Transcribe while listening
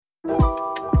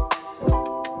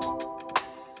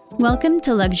Welcome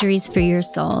to Luxuries for Your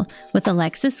Soul with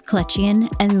Alexis Kletchian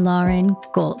and Lauren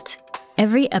Golt.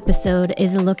 Every episode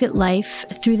is a look at life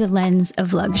through the lens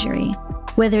of luxury.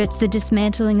 Whether it's the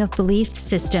dismantling of belief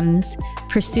systems,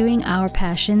 pursuing our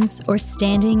passions, or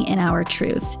standing in our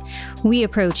truth, we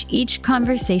approach each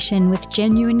conversation with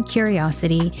genuine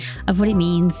curiosity of what it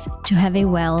means to have a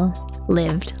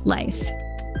well-lived life.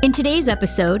 In today's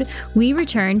episode, we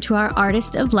return to our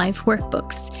Artist of Life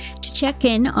workbooks to check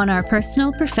in on our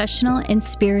personal, professional, and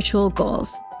spiritual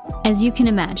goals. As you can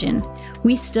imagine,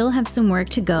 we still have some work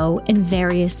to go in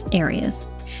various areas.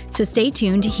 So stay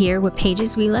tuned to hear what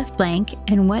pages we left blank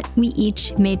and what we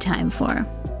each made time for.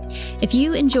 If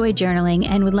you enjoy journaling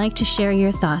and would like to share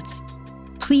your thoughts,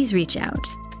 please reach out.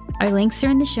 Our links are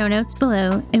in the show notes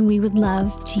below, and we would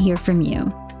love to hear from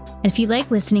you. If you like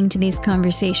listening to these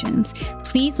conversations,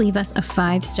 please leave us a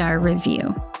 5-star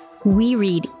review. We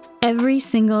read every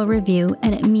single review,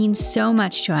 and it means so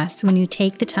much to us when you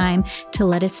take the time to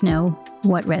let us know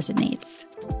what resonates.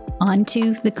 On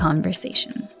to the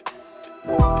conversation.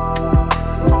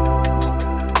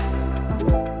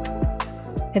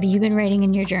 Have you been writing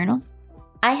in your journal?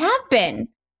 I have been.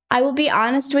 I will be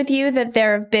honest with you that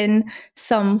there have been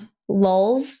some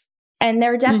lulls. And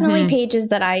there are definitely pages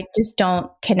that I just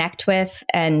don't connect with,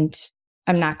 and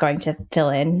I'm not going to fill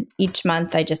in each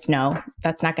month. I just know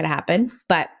that's not going to happen.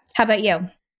 But how about you?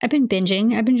 I've been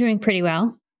binging. I've been doing pretty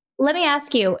well. Let me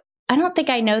ask you, I don't think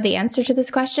I know the answer to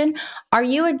this question. Are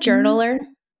you a journaler?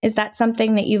 Is that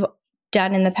something that you've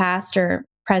done in the past or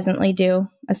presently do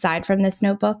aside from this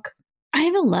notebook? I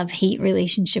have a love-hate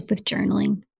relationship with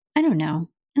journaling. I don't know.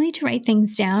 I like to write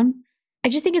things down. I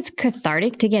just think it's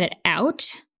cathartic to get it out.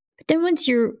 But then once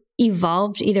you're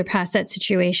evolved either past that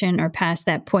situation or past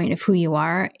that point of who you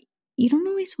are, you don't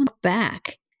always want to go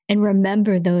back and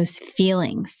remember those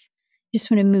feelings. You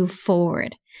just want to move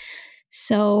forward.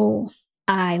 So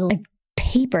I like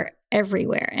paper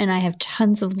everywhere, and I have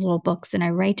tons of little books, and I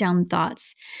write down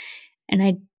thoughts.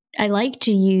 And I like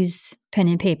to use pen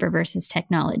and paper versus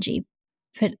technology,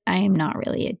 but I am not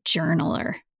really a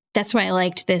journaler. That's why I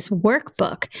liked this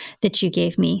workbook that you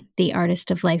gave me, the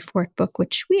Artist of Life workbook,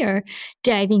 which we are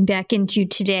diving back into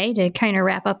today to kind of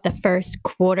wrap up the first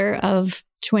quarter of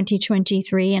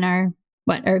 2023 and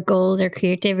our goals, our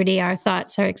creativity, our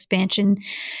thoughts, our expansion,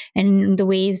 and the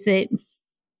ways that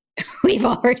we've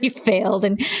already failed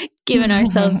and given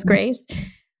ourselves grace.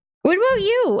 What about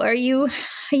you? Are you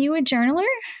a journaler?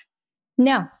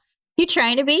 No. You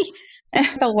trying to be?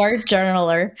 The word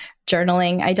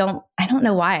journaling, I don't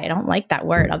know why. I don't like that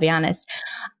word, I'll be honest.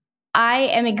 I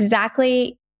am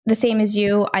exactly the same as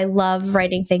you. I love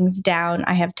writing things down.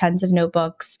 I have tons of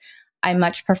notebooks. I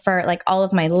much prefer, like, all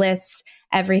of my lists,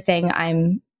 everything.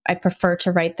 I prefer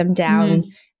to write them down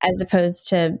as opposed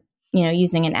to,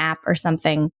 using an app or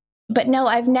something. But no,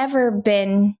 I've never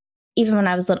been, even when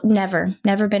I was little, never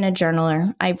been a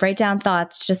journaler. I write down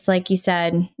thoughts, just like you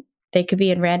said. They could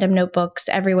be in random notebooks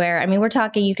everywhere. I mean, we're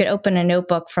talking, you could open a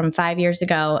notebook from 5 years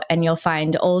ago and you'll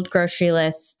find old grocery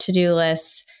lists, to-do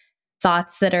lists,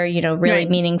 thoughts that are, really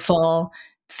meaningful,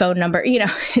 phone number,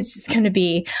 it's just going to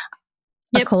be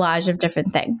a collage of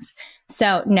different things.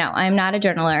 So no, I'm not a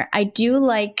journaler. I do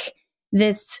like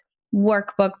this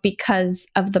workbook because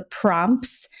of the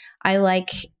prompts. I like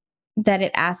that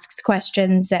it asks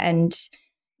questions and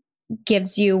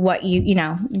gives you what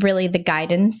really the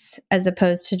guidance, as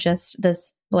opposed to just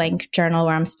this blank journal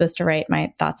where I'm supposed to write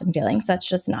my thoughts and feelings. That's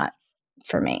just not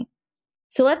for me.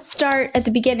 So let's start at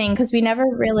the beginning, because we never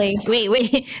really...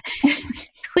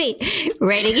 Wait.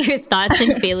 Writing your thoughts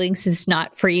and feelings is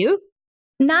not for you?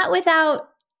 Not without,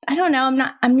 I don't know.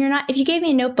 You're not, if you gave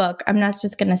me a notebook, I'm not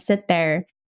just going to sit there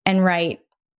and write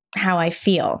how I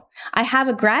feel. I have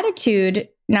a gratitude.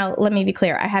 Now, let me be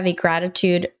clear. I have a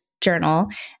gratitude journal.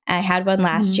 I had one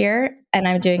last year, and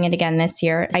I'm doing it again this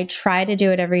year. I try to do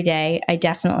it every day. I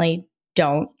definitely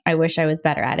don't. I wish I was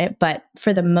better at it. But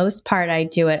for the most part, I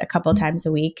do it a couple times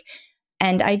a week.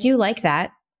 And I do like that.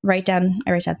 I write down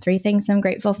 3 things I'm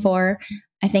grateful for.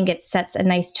 I think it sets a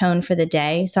nice tone for the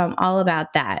day. So I'm all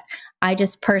about that. I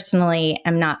just personally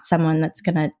am not someone that's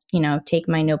going to, take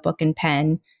my notebook and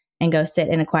pen and go sit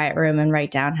in a quiet room and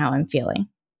write down how I'm feeling.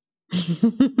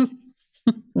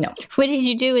 No. What did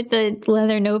you do with the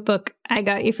leather notebook I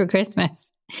got you for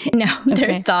Christmas? No,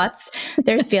 there's thoughts,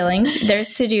 there's feelings,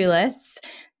 there's to-do lists,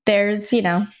 there's,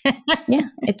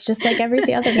 it's just like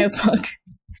every other notebook.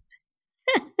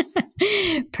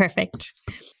 Perfect.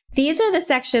 These are the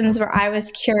sections where I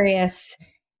was curious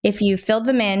if you filled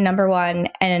them in, number 1,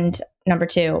 and number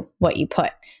 2, what you put.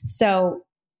 So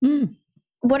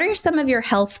what are some of your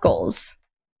health goals?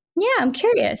 Yeah, I'm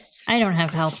curious. I don't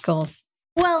have health goals.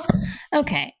 Well,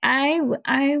 okay. I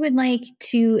would like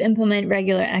to implement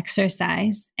regular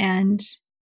exercise, and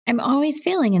I'm always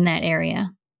failing in that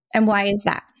area And why is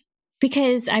that?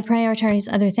 because I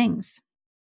prioritize other things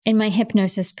in my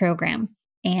hypnosis program.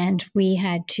 And we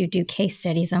had to do case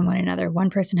studies on one another. One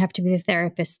person had to be the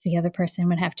therapist, the other person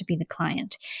would have to be the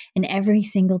client. And every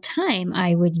single time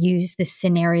I would use this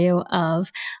scenario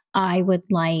of I would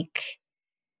like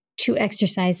to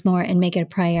exercise more and make it a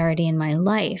priority in my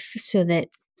life so that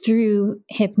through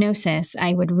hypnosis,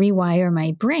 I would rewire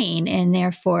my brain and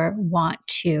therefore want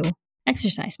to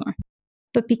exercise more.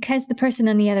 But because the person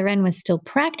on the other end was still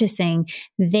practicing,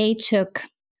 they took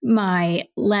my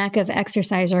lack of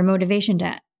exercise or motivation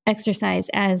to exercise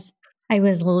as I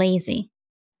was lazy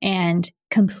and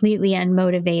completely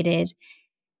unmotivated.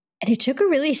 And it took a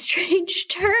really strange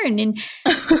turn. And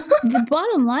the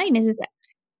bottom line is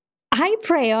I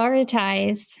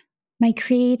prioritize my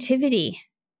creativity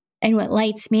and what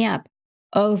lights me up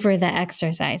over the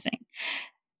exercising.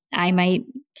 I might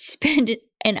spend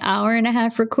an hour and a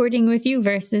half recording with you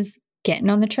versus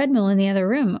getting on the treadmill in the other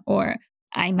room. Or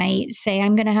I might say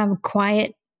I'm going to have a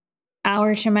quiet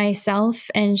hour to myself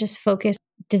and just focus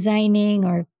designing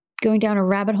or going down a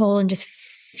rabbit hole and just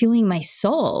fueling my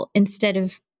soul instead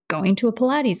of going to a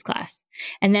Pilates class.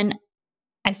 And then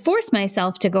I force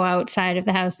myself to go outside of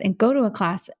the house and go to a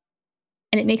class,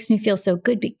 and it makes me feel so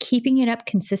good. But keeping it up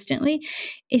consistently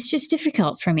is just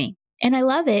difficult for me. And I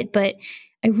love it, but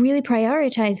I really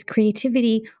prioritize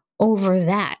creativity over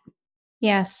that.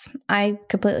 Yes, I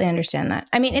completely understand that.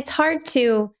 I mean, it's hard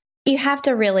to, you have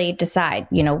to really decide,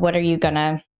 what are you going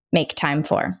to make time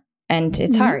for? And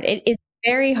it's hard. It is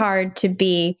very hard to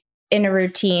be in a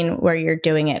routine where you're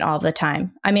doing it all the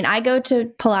time. I mean, I go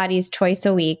to Pilates twice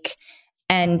a week,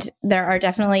 and there are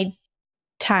definitely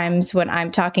times when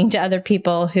I'm talking to other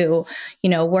people who,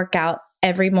 work out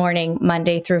every morning,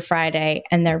 Monday through Friday,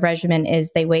 and their regimen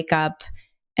is they wake up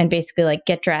and basically like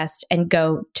get dressed and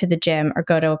go to the gym or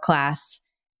go to a class.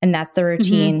 And that's the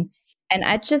routine. And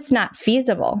it's just not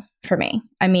feasible for me.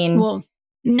 I mean, well,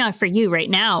 not for you right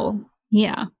now.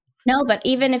 Yeah. no, but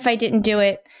even if I didn't do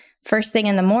it first thing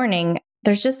in the morning,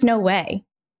 there's just no way.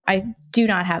 I do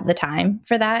not have the time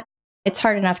for that. It's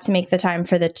hard enough to make the time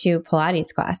for the 2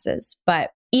 Pilates classes.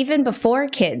 But even before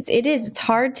kids, it's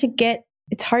hard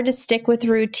to stick with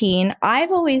routine.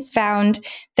 I've always found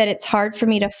that it's hard for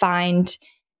me to find,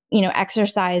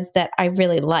 exercise that I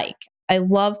really like. I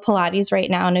love Pilates right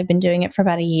now, and I've been doing it for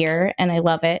about a year and I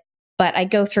love it. But I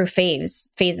go through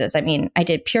phases. I mean, I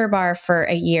did Pure Barre for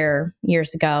a year,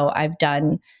 years ago. I've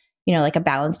done, like a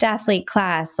balanced athlete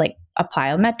class, like a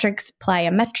plyometrics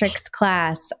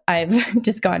class. I've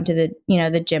just gone to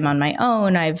the gym on my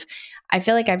own. I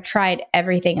feel like I've tried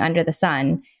everything under the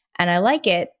sun, and I like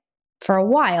it for a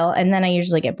while, and then I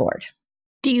usually get bored.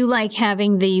 Do you like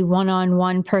having the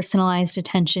one-on-one personalized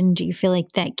attention? Do you feel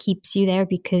like that keeps you there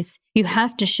because you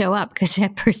have to show up because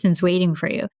that person's waiting for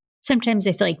you? Sometimes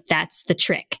I feel like that's the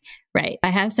trick, right? I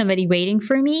have somebody waiting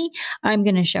for me. I'm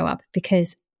going to show up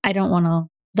because I don't want to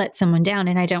let someone down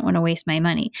and I don't want to waste my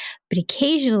money. But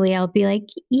occasionally I'll be like,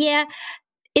 yeah,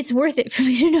 it's worth it for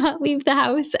me to not leave the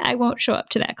house. I won't show up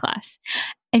to that class.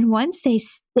 And once they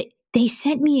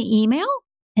sent me an email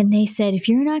and they said, if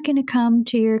you're not going to come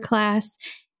to your class,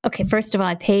 okay, first of all,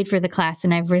 I paid for the class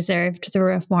and I've reserved the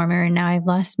reformer and now I've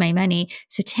lost my money.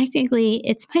 So technically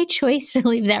it's my choice to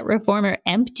leave that reformer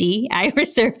empty. I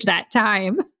reserved that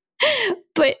time.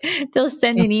 But they'll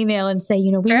send an email and say,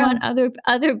 we want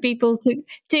other people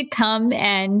to come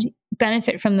and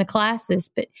benefit from the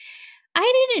classes. But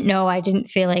I didn't know, I didn't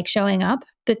feel like showing up,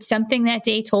 but something that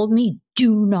day told me,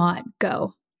 do not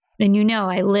go. And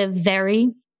I live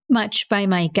very much by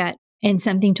my gut, and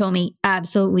something told me,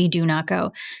 absolutely do not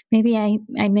go. Maybe I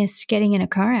missed getting in a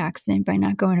car accident by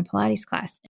not going to Pilates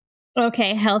class.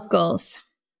 Okay, health goals.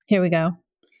 Here we go.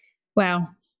 Wow.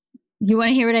 You want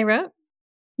to hear what I wrote?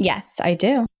 Yes, I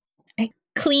do.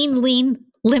 Clean, lean,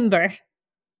 limber,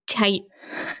 tight,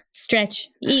 stretch,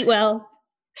 eat well,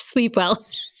 sleep well.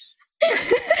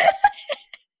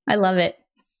 I love it.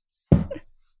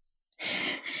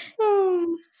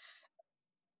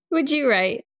 Would you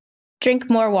write?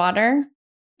 Drink more water,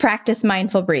 practice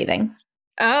mindful breathing.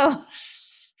 Oh,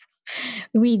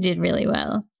 we did really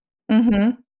well.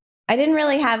 I didn't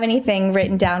really have anything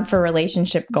written down for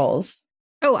relationship goals.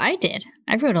 Oh, I did.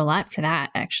 I wrote a lot for that,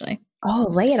 actually. Oh,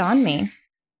 lay it on me.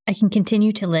 I can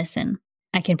continue to listen.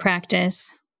 I can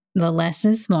practice the less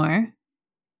is more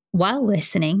while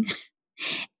listening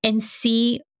and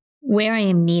see where I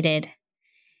am needed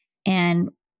and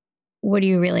what are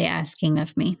you really asking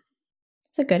of me?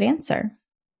 It's a good answer.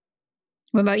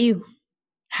 What about you?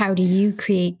 How do you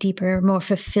create deeper, more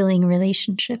fulfilling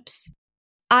relationships?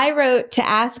 I wrote to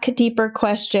ask deeper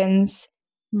questions,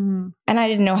 Mm. and I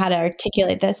didn't know how to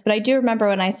articulate this, but I do remember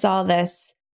when I saw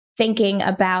this thinking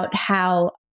about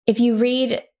how if you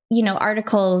read,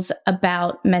 articles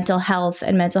about mental health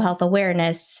and mental health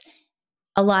awareness,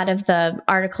 a lot of the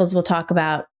articles will talk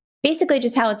about basically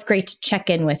just how it's great to check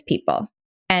in with people.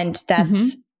 And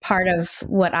that's part of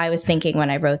what I was thinking when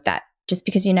I wrote that, just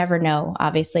because you never know,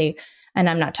 obviously. And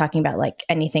I'm not talking about like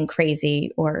anything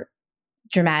crazy or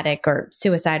dramatic or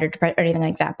suicide or depression or anything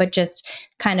like that, but just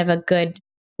kind of a good,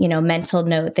 mental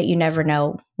note that you never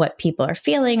know what people are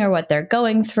feeling or what they're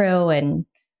going through, and,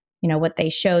 what they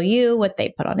show you, what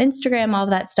they put on Instagram, all of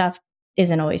that stuff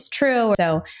isn't always true.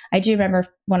 So I do remember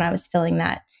when I was filling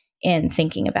that in,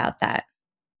 thinking about that.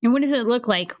 And what does it look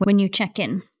like when you check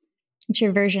in? What's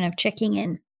your version of checking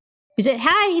in? Is it,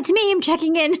 hi, it's me, I'm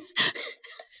checking in?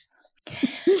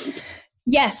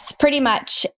 Yes, pretty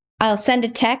much. I'll send a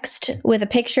text with a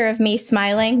picture of me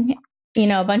smiling,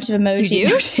 a bunch of emojis.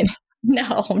 You do?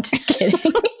 No, I'm just kidding.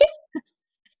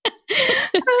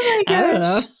 Oh my I don't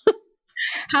know. gosh.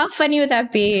 How funny would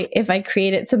that be if I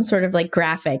created some sort of like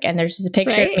graphic and there's just a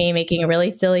picture of me making a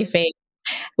really silly face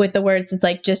with the words it's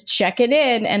like, just check it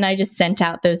in. And I just sent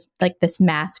out those, like this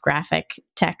mass graphic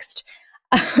text.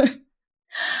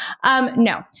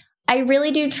 No, I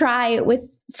really do try with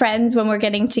friends when we're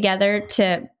getting together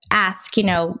to ask,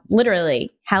 literally,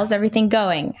 how's everything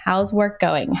going? How's work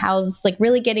going? How's like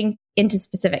really getting into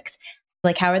specifics?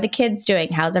 Like, how are the kids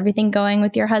doing? How's everything going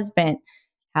with your husband?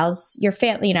 How's your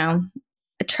family?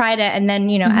 Try to, and then,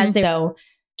 as they go,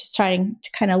 just trying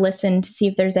to kind of listen to see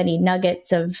if there's any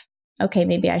nuggets of, okay,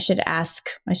 maybe I should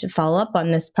follow up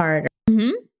on this part.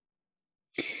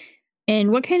 Mm-hmm.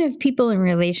 And what kind of people and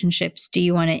relationships do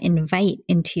you want to invite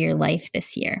into your life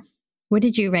this year? What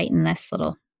did you write in this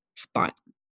little spot?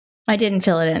 I didn't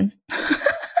fill it in.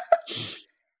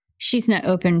 She's not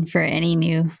open for any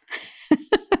new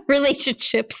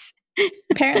relationships.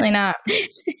 Apparently not.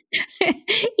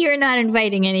 You're not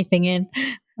inviting anything in.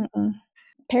 Mm-mm.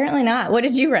 Apparently not. What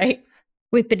did you write?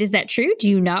 Wait, but is that true? Do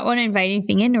you not want to invite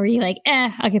anything in? Or are you like,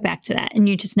 I'll get back to that. And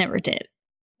you just never did?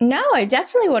 No, I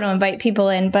definitely want to invite people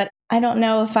in, but I don't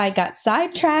know if I got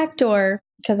sidetracked or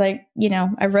because I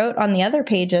wrote on the other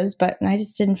pages, but I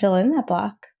just didn't fill in that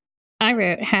block. I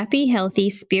wrote happy, healthy,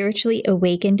 spiritually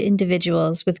awakened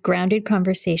individuals with grounded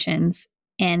conversations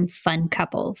and fun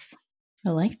couples. I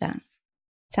like that.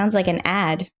 Sounds like an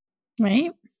ad.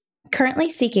 Right? Currently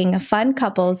seeking fun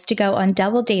couples to go on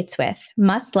double dates with.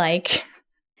 Must like.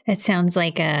 That sounds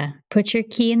like a put your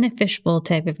key in the fishbowl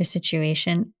type of a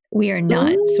situation. We are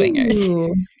not swingers.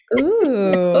 Ooh.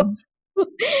 No.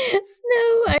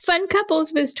 Fun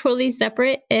couples was totally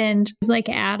separate and was like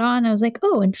add on. I was like,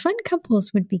 oh, and fun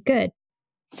couples would be good.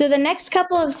 So the next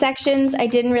couple of sections I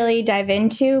didn't really dive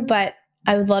into, but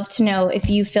I would love to know if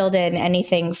you filled in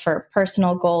anything for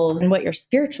personal goals and what your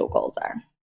spiritual goals are.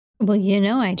 Well,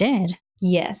 I did.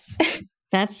 Yes.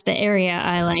 That's the area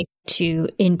I like to,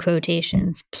 in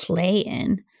quotations, play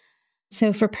in.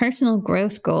 So for personal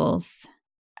growth goals,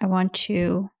 I want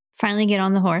to finally get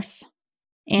on the horse.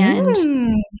 And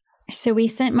so we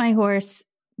sent my horse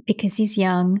because he's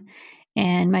young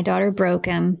and my daughter broke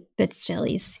him, but still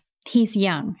he's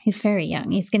young. He's very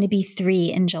young. He's going to be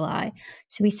 3 in July.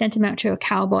 So we sent him out to a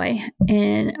cowboy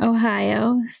in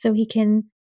Ohio so he can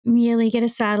really get a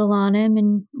saddle on him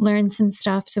and learn some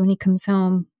stuff. So when he comes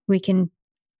home, we can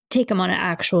take him on an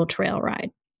actual trail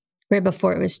ride. Right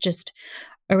before it was just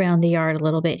around the yard a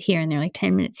little bit here and there, like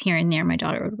 10 minutes here and there. My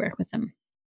daughter would work with him.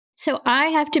 So I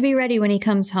have to be ready when he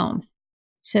comes home.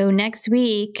 So next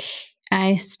week,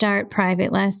 I start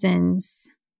private lessons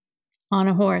on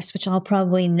a horse, which I'll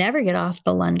probably never get off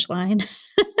the lunge line.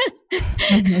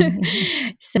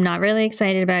 So I'm not really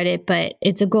excited about it, but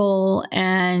it's a goal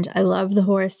and I love the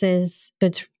horses. So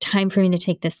it's time for me to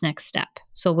take this next step.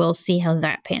 So we'll see how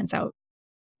that pans out.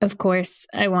 Of course,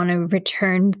 I want to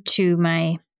return to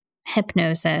my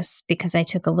hypnosis because I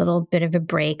took a little bit of a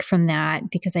break from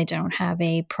that because I don't have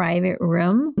a private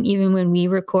room. Even when we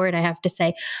record, I have to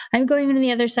say, I'm going to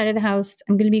the other side of the house.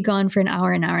 I'm going to be gone for an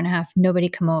hour and a half. Nobody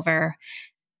come over.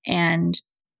 And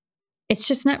it's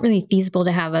just not really feasible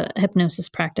to have a hypnosis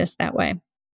practice that way.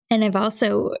 And I've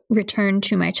also returned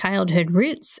to my childhood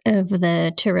roots of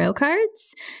the tarot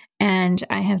cards. And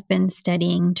I have been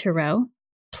studying tarot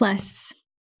plus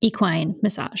equine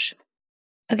massage.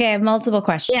 Okay, I have multiple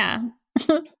questions. Yeah.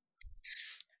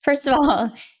 First of all,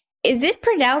 is it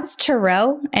pronounced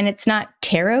tarot and it's not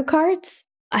tarot cards?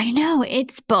 I know,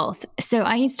 it's both. So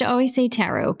I used to always say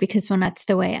tarot because that's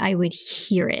the way I would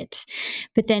hear it.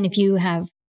 But then if you have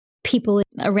people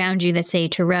around you that say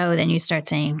tarot, then you start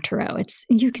saying tarot.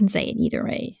 You can say it either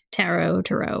way. Tarot,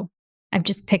 tarot. I've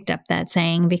just picked up that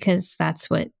saying because that's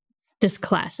what this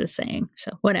class is saying.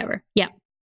 So whatever. Yeah.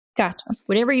 Gotcha.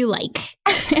 Whatever you like.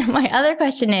 My other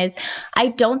question is, I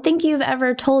don't think you've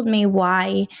ever told me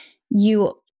why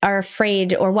you are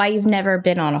afraid or why you've never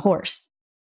been on a horse.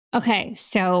 Okay.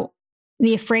 So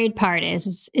the afraid part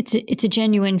is it's a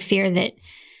genuine fear that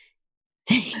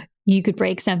you could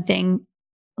break something.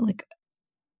 Like,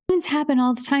 things happen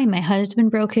all the time. My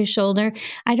husband broke his shoulder.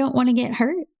 I don't want to get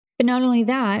hurt. But not only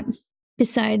that,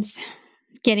 besides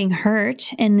getting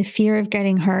hurt and the fear of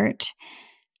getting hurt,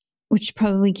 which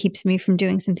probably keeps me from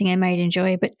doing something I might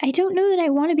enjoy, but I don't know that I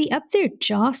want to be up there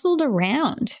jostled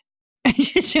around. I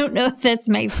just don't know if that's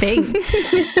my thing.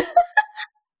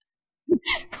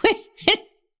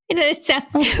 It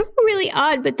sounds really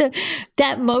odd, but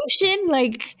that motion,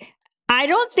 like, I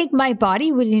don't think my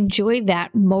body would enjoy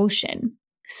that motion.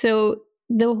 So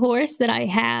the horse that I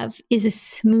have is a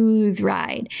smooth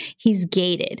ride. He's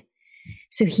gaited.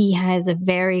 So he has a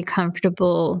very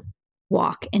comfortable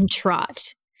walk and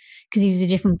trot because he's a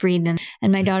different breed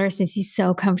and my daughter says he's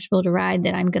so comfortable to ride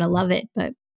that I'm going to love it,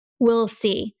 but we'll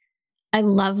see. I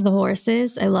love the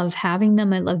horses. I love having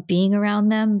them. I love being around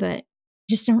them, but I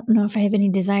just don't know if I have any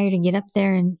desire to get up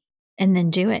there and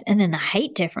then do it. And then the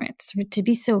height difference, to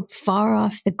be so far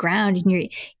off the ground and your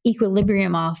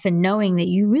equilibrium off and knowing that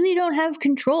you really don't have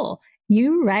control.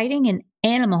 You riding an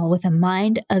animal with a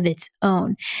mind of its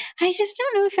own. I just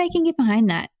don't know if I can get behind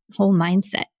that whole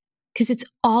mindset because it's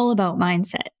all about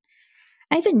mindset.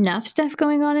 I have enough stuff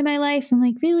going on in my life. I'm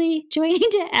like, really? Do I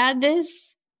need to add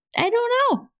this? I don't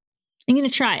know. I'm going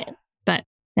to try it, but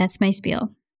that's my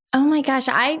spiel. Oh my gosh.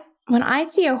 When I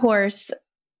see a horse,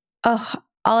 all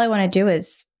I want to do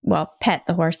is, pet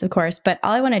the horse, of course, but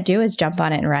all I want to do is jump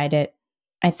on it and ride it.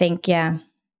 I think, yeah.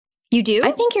 You do?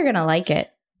 I think you're going to like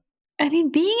it. I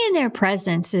mean, being in their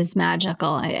presence is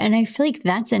magical, and I feel like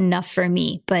that's enough for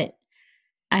me, but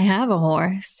I have a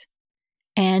horse,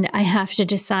 and I have to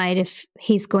decide if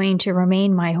he's going to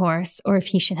remain my horse or if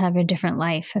he should have a different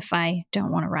life if I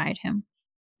don't want to ride him.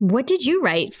 What did you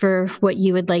write for what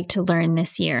you would like to learn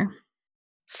this year?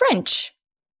 French.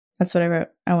 That's what I wrote.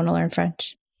 I want to learn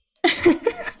French.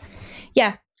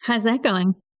 Yeah. How's that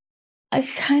going? I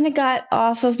kind of got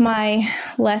off of my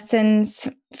lessons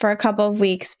for a couple of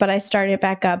weeks, but I started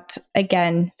back up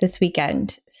again this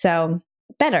weekend. So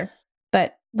better.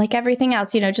 But like everything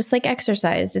else, just like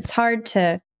exercise, it's hard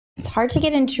to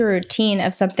get into a routine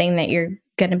of something that you're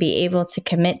going to be able to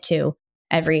commit to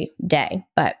every day.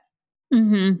 But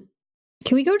can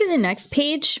we go to the next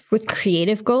page with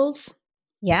creative goals?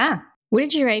 Yeah. What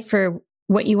did you write for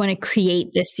what you want to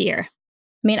create this year?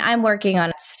 I mean, I'm working on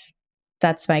it.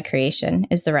 That's my creation,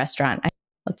 is the restaurant.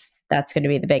 That's going to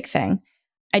be the big thing.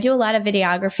 I do a lot of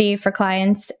videography for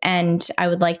clients, and I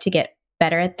would like to get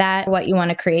better at that. What you want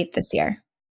to create this year?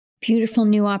 Beautiful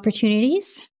new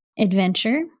opportunities,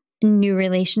 adventure, new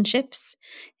relationships,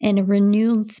 and a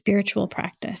renewed spiritual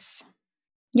practice.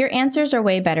 Your answers are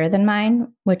way better than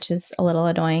mine, which is a little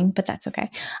annoying, but that's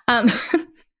okay. I'm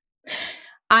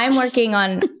working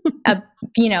on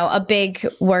a big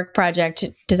work project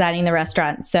designing the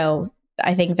restaurant. So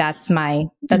I think that's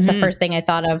the first thing I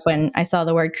thought of when I saw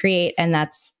the word create, and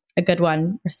that's a good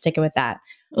one. We're sticking with that.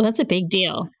 Well, that's a big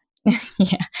deal.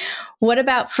 Yeah. What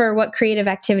about for what creative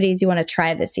activities you want to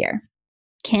try this year?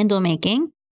 Candle making.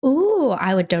 Ooh,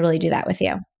 I would totally do that with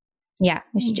you. Yeah,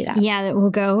 we should do that. Yeah, that we'll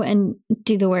go and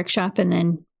do the workshop and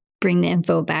then bring the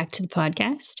info back to the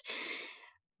podcast.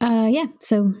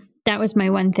 So that was my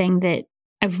one thing that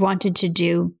I've wanted to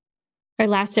do. Our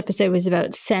last episode was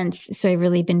about scents, so I've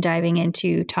really been diving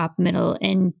into top, middle,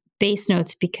 and base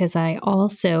notes because I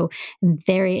also am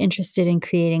very interested in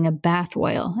creating a bath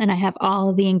oil. And I have all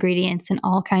of the ingredients and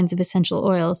all kinds of essential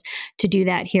oils to do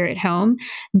that here at home.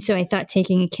 And so I thought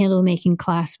taking a candle making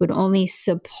class would only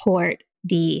support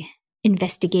the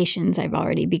investigations I've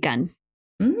already begun.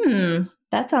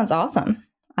 That sounds awesome.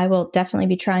 I will definitely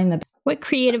be trying them. What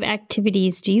creative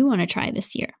activities do you want to try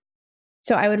this year?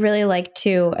 So I would really like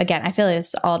to, again, I feel like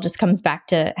this all just comes back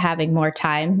to having more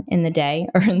time in the day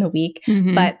or in the week,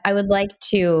 but I would like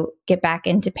to get back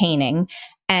into painting.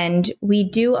 And we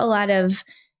do a lot of,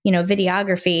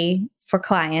 videography for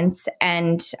clients.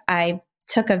 And I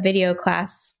took a video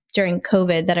class during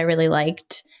COVID that I really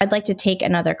liked. I'd like to take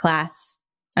another class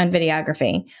on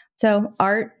videography. So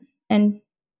art and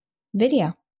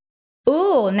video.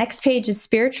 Ooh, next page is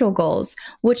spiritual goals,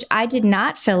 which I did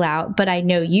not fill out, but I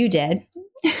know you did.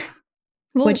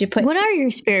 Well, What'd you put? What are your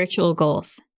spiritual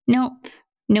goals? No.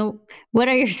 What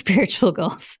are your spiritual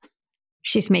goals?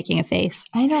 She's making a face.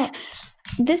 I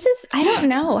don't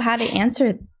know how to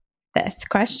answer this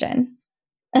question.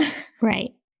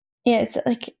 Right. Yeah, it's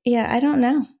like, I don't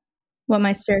know what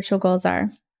my spiritual goals are.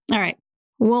 All right.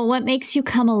 Well, what makes you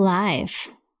come alive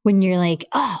when you're like,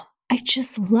 oh, I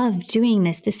just love doing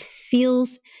this. This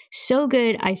feels so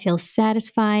good. I feel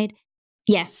satisfied.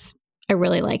 Yes, I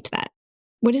really liked that.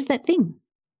 What is that thing?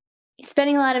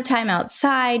 Spending a lot of time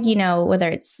outside, whether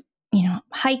it's,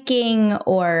 hiking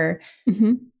or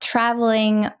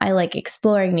traveling. I like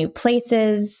exploring new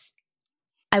places.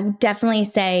 I would definitely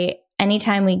say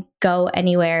anytime we go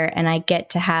anywhere and I get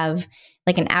to have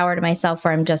like an hour to myself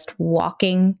where I'm just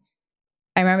walking.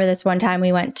 I remember this one time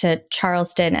we went to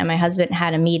Charleston and my husband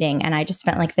had a meeting and I just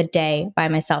spent like the day by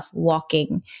myself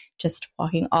walking, just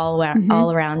walking all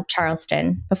around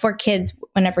Charleston. Before kids,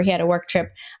 whenever he had a work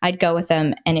trip, I'd go with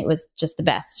him and it was just the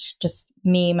best. Just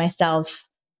me, myself,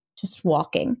 just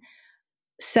walking.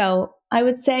 So I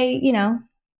would say,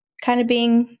 kind of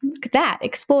being that,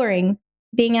 exploring,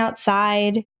 being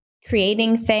outside,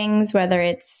 creating things, whether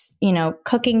it's,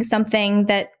 cooking something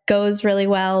that goes really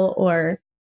well or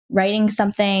writing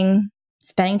something,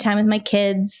 spending time with my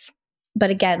kids.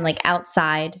 But again, like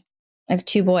outside, I have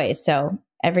 2 boys. So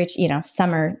every,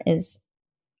 summer is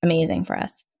amazing for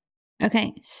us.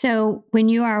 Okay. So when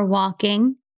you are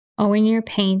walking or when you're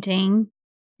painting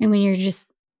and when you're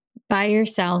just by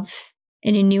yourself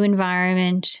in a new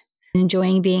environment,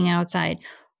 enjoying being outside,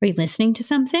 are you listening to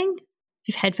something?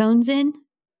 You have headphones in?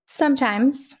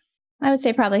 Sometimes. I would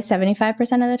say probably 75%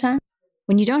 of the time.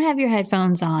 When you don't have your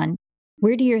headphones on,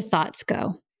 where do your thoughts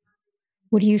go?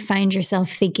 What do you find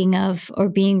yourself thinking of or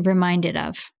being reminded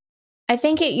of? I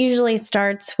think it usually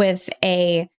starts with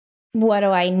what do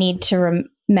I need to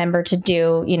remember to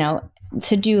do,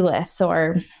 to-do lists,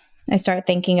 or I start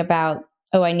thinking about,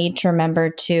 I need to remember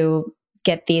to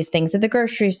get these things at the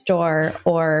grocery store,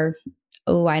 or,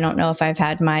 I don't know if I've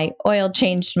had my oil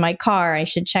changed in my car. I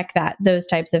should check that, those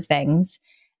types of things.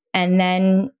 And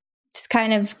then this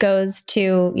kind of goes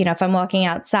to, if I'm walking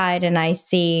outside and I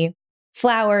see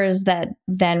flowers that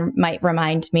then might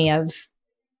remind me of,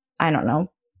 I don't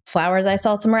know, flowers I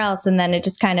saw somewhere else. And then it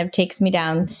just kind of takes me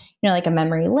down, like a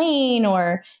memory lane,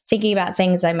 or thinking about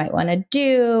things I might want to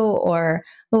do, or,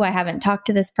 I haven't talked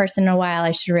to this person in a while.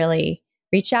 I should really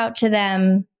reach out to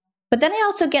them. But then I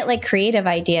also get like creative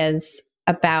ideas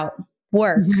about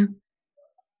work,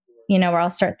 where I'll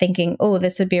start thinking,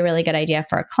 this would be a really good idea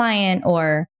for a client,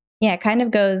 or it kind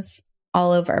of goes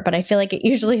all over. But I feel like it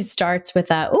usually starts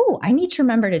with I need to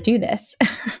remember to do this.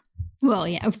 Well,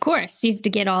 yeah, of course. You have to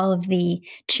get all of the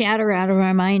chatter out of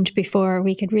our mind before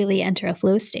we could really enter a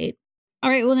flow state. All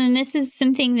right. Well, then this is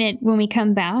something that when we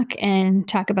come back and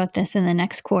talk about this in the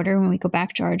next quarter, when we go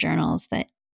back to our journals, that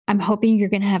I'm hoping you're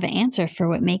going to have an answer for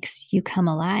what makes you come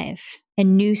alive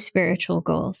and new spiritual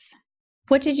goals.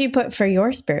 What did you put for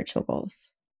your spiritual goals?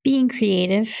 Being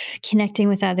creative, connecting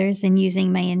with others, and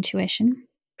using my intuition.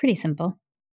 Pretty simple.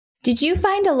 Did you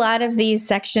find a lot of these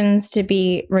sections to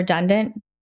be redundant?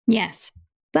 Yes,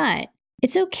 but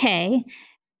it's okay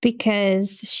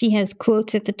because she has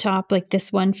quotes at the top, like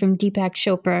this one from Deepak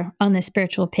Chopra on the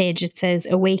spiritual page. It says,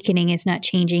 awakening is not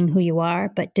changing who you are,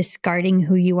 but discarding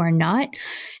who you are not.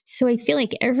 So I feel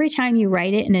like every time you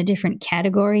write it in a different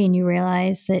category and you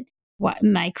realize that what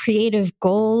my creative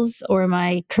goals or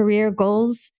my career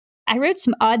goals, I wrote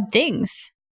some odd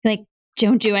things like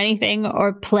don't do anything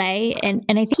or play. And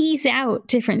I tease out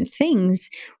different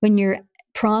things when you're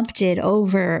prompted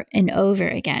over and over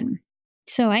again.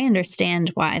 So I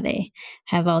understand why they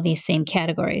have all these same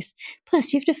categories.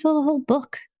 Plus, you have to fill the whole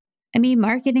book. I mean,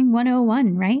 marketing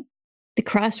 101, right? The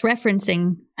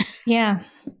cross-referencing. Yeah.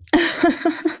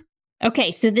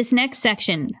 Okay, so this next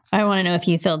section, I want to know if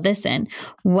you filled this in.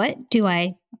 What do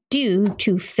I do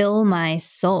to fill my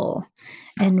soul?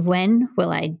 And when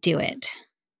will I do it?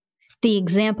 The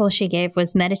example she gave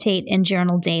was meditate and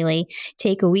journal daily,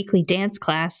 take a weekly dance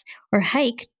class, or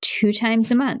hike 2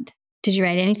 times a month. Did you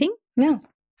write anything? No,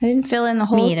 I didn't fill in the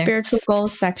whole spiritual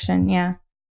goals section. Yeah.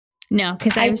 No,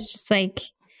 because I was just like,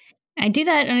 I do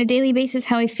that on a daily basis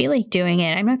how I feel like doing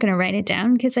it. I'm not going to write it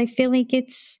down because I feel like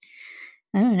it's,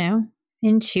 I don't know,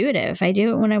 intuitive. I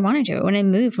do it when I want to do it, when I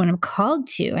move, when I'm called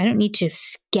to. I don't need to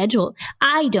schedule.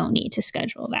 I don't need to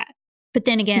schedule that. But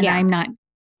then again, I'm not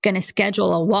going to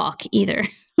schedule a walk either.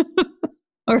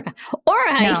 or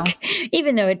a hike. No.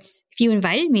 Even though if you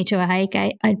invited me to a hike,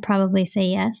 I'd probably say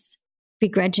yes,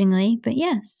 begrudgingly, but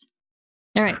yes.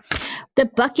 All right. The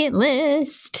bucket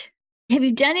list. Have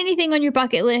you done anything on your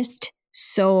bucket list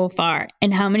so far?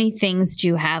 And how many things do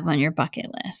you have on your bucket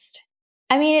list?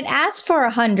 I mean, it asked for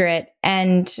 100,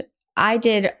 and I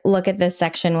did look at this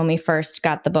section when we first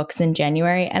got the books in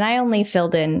January, and I only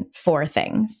filled in 4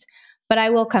 things, but I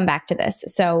will come back to this.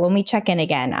 So when we check in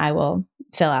again, I will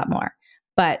fill out more,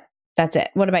 but that's it.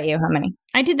 What about you? How many?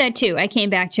 I did that too. I came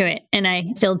back to it and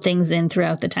I filled things in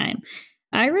throughout the time.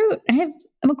 I'm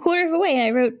a quarter of a way.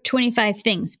 I wrote 25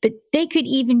 things, but they could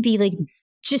even be like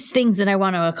just things that I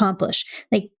want to accomplish.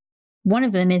 Like one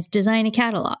of them is design a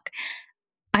catalog.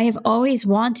 I have always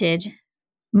wanted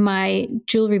my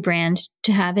jewelry brand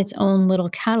to have its own little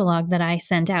catalog that I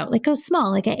send out, like go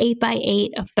small, like an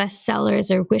 8x8 of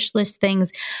bestsellers or wish list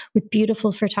things with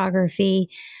beautiful photography.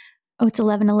 Oh, it's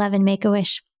 11/11, make a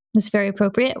wish. It's very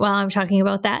appropriate while I'm talking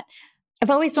about that. I've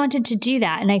always wanted to do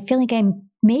that. And I feel like I'm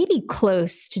maybe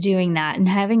close to doing that. And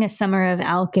having a summer of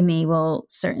alchemy will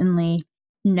certainly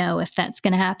know if that's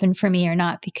going to happen for me or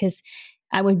not, because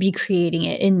I would be creating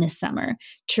it in the summer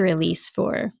to release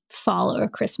for fall or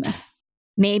Christmas.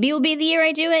 Maybe it'll be the year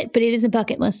I do it, but it is a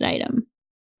bucket list item.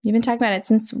 You've been talking about it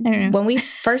since when we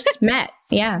first met.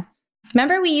 Yeah.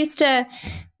 Remember we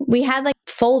had like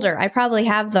a folder. I probably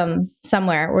have them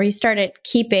somewhere where you started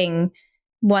keeping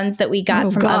ones that we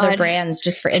got from other brands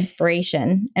just for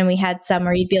inspiration. And we had some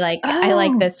where you'd be like, I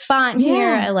like this font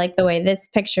here. I like the way this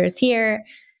picture is here.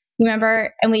 You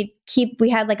remember? And we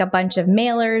had like a bunch of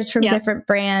mailers from different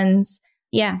brands.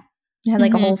 Yeah. I had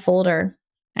like a whole folder.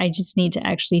 I just need to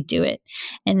actually do it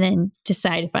and then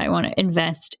decide if I want to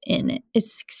invest in it.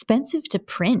 It's expensive to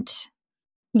print.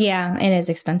 Yeah, it is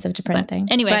expensive to print things.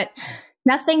 Anyway. But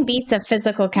nothing beats a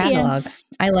physical catalog. Yeah.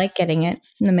 I like getting it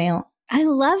in the mail. I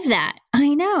love that.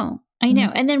 I know.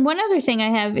 And then one other thing I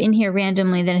have in here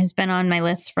randomly that has been on my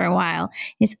list for a while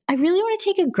is I really want to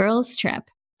take a girls' trip,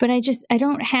 but I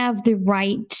don't have the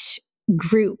right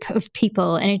group of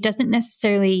people, and it doesn't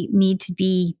necessarily need to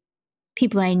be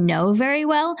people I know very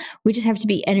well. We just have to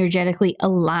be energetically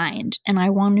aligned. And I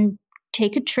want to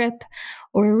take a trip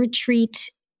or a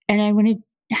retreat, and I want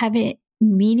to have a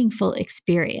meaningful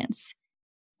experience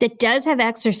that does have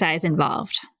exercise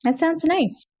involved. That sounds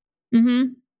nice.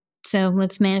 So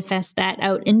let's manifest that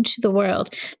out into the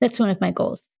world. That's one of my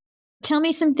goals. Tell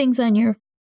me some things on your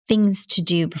things to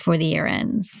do before the year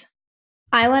ends.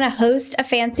 I want to host a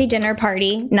fancy dinner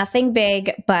party, nothing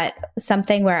big, but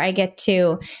something where I get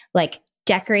to like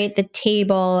decorate the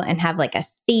table and have like a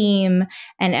theme,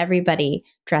 and everybody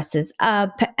dresses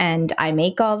up and I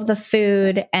make all of the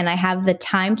food, and I have the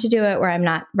time to do it where I'm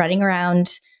not running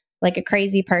around like a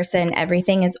crazy person.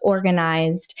 Everything is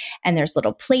organized and there's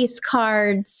little place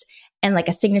cards and like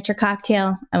a signature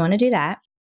cocktail. I want to do that.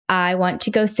 I want to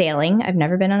go sailing. I've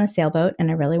never been on a sailboat and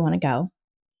I really want to go.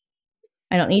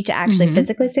 I don't need to actually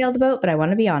physically sail the boat, but I want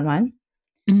to be on one.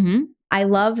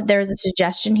 There's a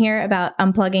suggestion here about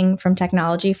unplugging from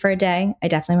technology for a day. I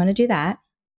definitely want to do that.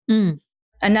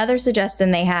 Another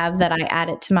suggestion they have that I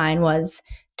added to mine was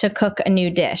to cook a new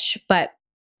dish. But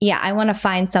yeah, I want to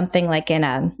find something like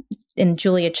in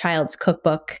Julia Child's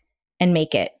cookbook and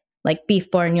make it like beef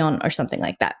bourguignon or something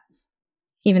like that.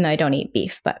 Even though I don't eat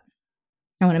beef, but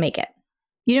I want to make it.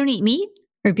 You don't eat meat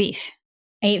or beef?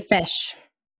 I eat fish,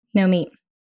 no meat.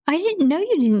 I didn't know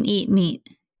you didn't eat meat.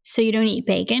 So you don't eat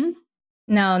bacon?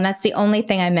 No, and that's the only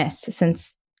thing I miss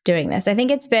since doing this. I think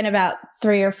it's been about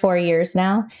 3 or 4 years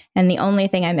now, and the only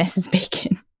thing I miss is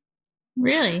bacon.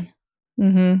 Really?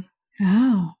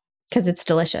 Oh. Because it's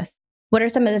delicious. What are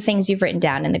some of the things you've written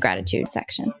down in the gratitude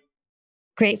section?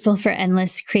 Grateful for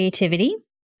endless creativity.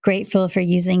 Grateful for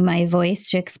using my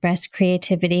voice to express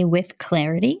creativity with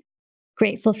clarity.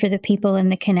 Grateful for the people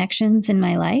and the connections in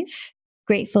my life.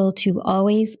 Grateful to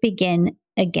always begin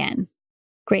again.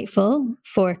 Grateful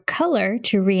for color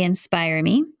to re-inspire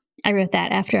me. I wrote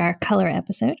that after our color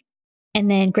episode. And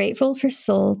then grateful for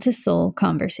soul-to-soul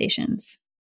conversations.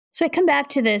 So I come back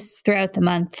to this throughout the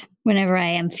month whenever I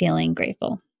am feeling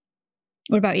grateful.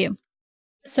 What about you?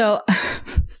 So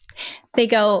they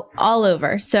go all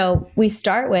over. So we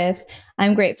start with,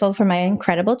 I'm grateful for my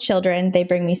incredible children. They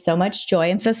bring me so much joy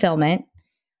and fulfillment.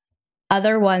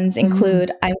 Other ones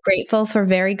include, I'm grateful for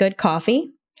very good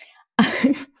coffee.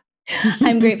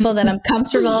 I'm grateful that I'm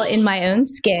comfortable in my own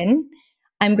skin.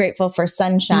 I'm grateful for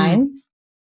sunshine.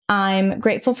 I'm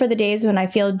grateful for the days when I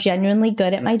feel genuinely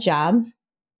good at my job.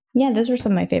 Yeah, those were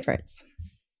some of my favorites.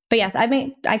 But yes,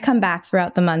 I come back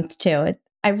throughout the month too.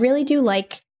 I really do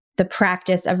like the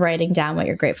practice of writing down what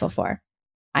you're grateful for.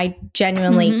 I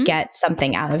genuinely get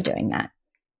something out of doing that.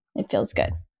 It feels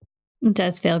good. It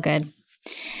does feel good.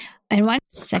 I want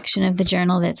a section of the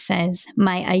journal that says,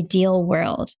 my ideal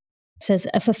world. It says,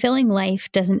 a fulfilling life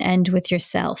doesn't end with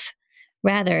yourself.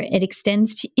 Rather, it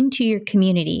extends into your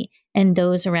community and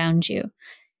those around you.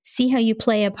 See how you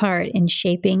play a part in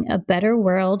shaping a better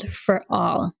world for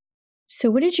all. So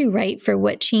what did you write for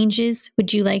what changes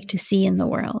would you like to see in the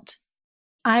world?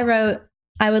 I wrote,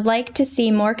 I would like to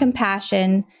see more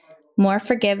compassion, more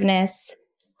forgiveness,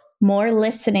 more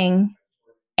listening,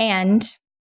 and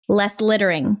less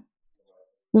littering.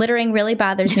 Littering really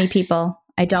bothers me, people.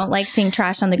 I don't like seeing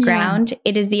trash on the ground.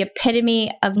 It is the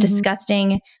epitome of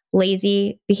disgusting,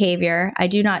 lazy behavior. I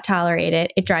do not tolerate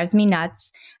it. It drives me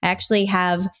nuts. I actually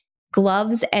have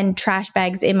gloves and trash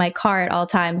bags in my car at all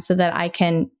times so that I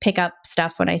can pick up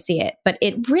stuff when I see it. But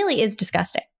it really is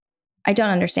disgusting. I don't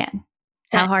understand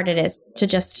how hard it is to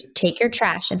just take your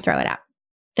trash and throw it out.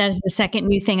 That is the second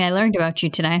new thing I learned about you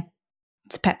today.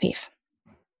 It's a pet peeve.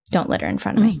 Don't litter in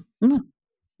front of me.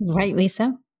 Rightly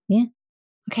so. Yeah.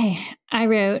 Okay. I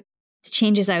wrote the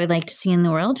changes I would like to see in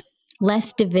the world: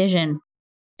 less division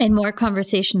and more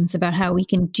conversations about how we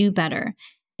can do better,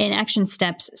 and action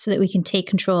steps so that we can take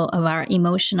control of our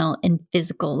emotional and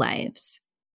physical lives.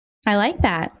 I like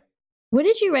that. What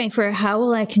did you write for how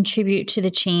will I contribute to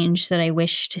the change that I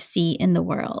wish to see in the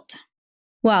world?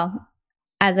 Well,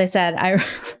 as I said,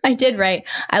 I did write,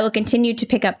 I will continue to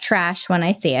pick up trash when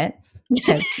I see it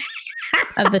because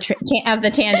of the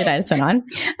tangent I just went on.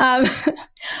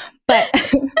 But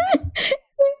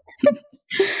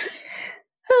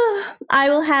I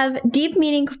will have deep,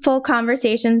 meaningful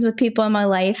conversations with people in my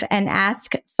life and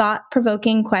ask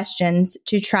thought-provoking questions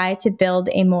to try to build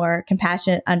a more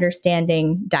compassionate,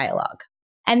 understanding dialogue.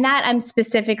 And that I'm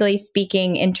specifically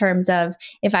speaking in terms of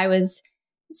if I was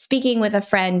speaking with a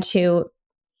friend who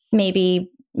maybe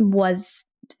was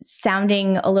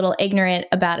sounding a little ignorant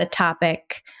about a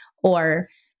topic, or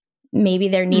maybe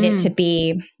there needed to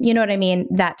be, you know what I mean?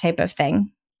 That type of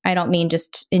thing. I don't mean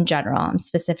just in general. I'm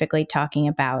specifically talking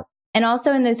about. And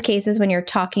also in those cases when you're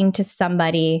talking to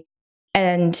somebody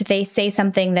and they say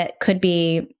something that could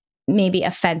be maybe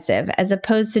offensive, as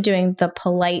opposed to doing the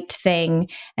polite thing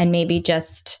and maybe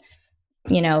just,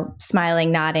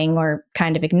 smiling, nodding, or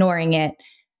kind of ignoring it.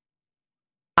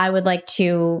 I would like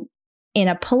to, in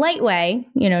a polite way,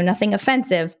 nothing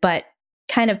offensive, but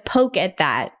kind of poke at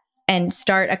that and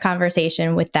start a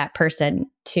conversation with that person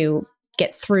to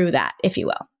get through that, if you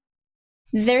will.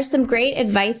 There's some great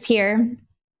advice here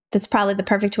that's probably the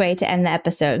perfect way to end the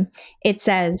episode. It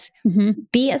says,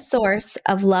 be a source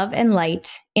of love and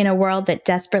light in a world that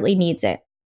desperately needs it,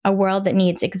 a world that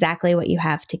needs exactly what you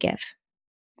have to give.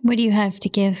 What do you have to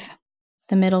give?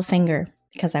 The middle finger,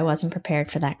 because I wasn't prepared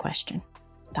for that question.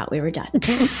 Thought we were done.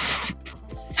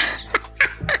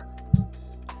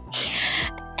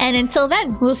 And until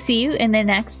then, we'll see you in the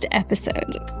next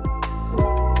episode.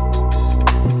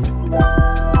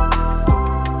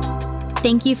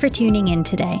 Thank you for tuning in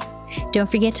today. Don't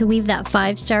forget to leave that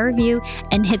 5-star review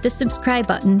and hit the subscribe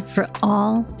button for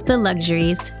all the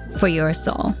luxuries for your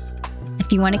soul.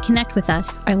 If you want to connect with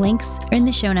us, our links are in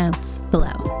the show notes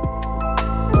below.